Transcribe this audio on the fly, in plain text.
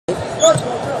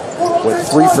Went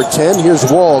 3 for 10. Here's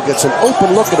Wall. Gets an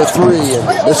open look at a 3 and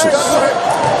misses.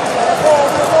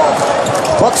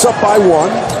 Bucks up by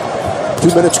 1.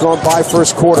 2 minutes gone by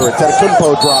first quarter.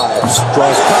 Antetokounmpo drives.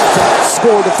 Draws contact.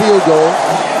 Scored a field goal.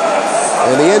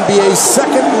 And the NBA's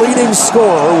second leading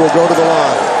scorer will go to the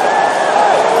line.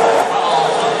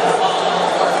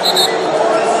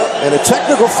 And a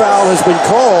technical foul has been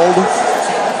called,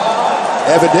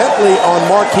 evidently on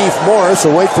Markieff Morris,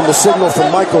 away from the signal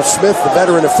from Michael Smith, the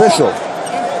veteran official.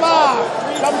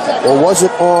 Or was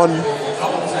it on,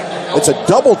 it's a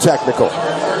double technical.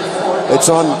 It's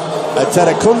on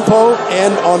Antetokounmpo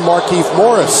and on Markieff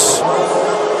Morris.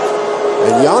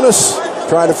 And Giannis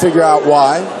trying to figure out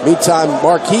why. Meantime,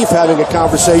 Markieff having a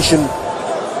conversation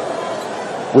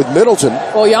with Middleton.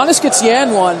 Well, Giannis gets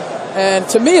Yan one. And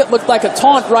to me, it looked like a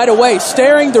taunt right away,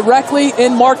 staring directly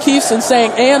in Markieff and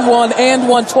saying, and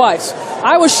one twice.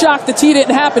 I was shocked the T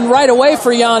didn't happen right away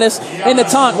for Giannis in the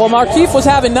taunt. Well, Markieff was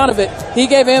having none of it. He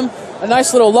gave him a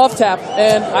nice little love tap,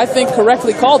 and I think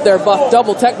correctly called there, Buck,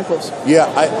 double technicals. Yeah,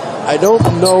 I don't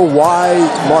know why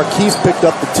Markieff picked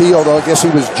up the T, although I guess he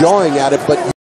was jawing at it, but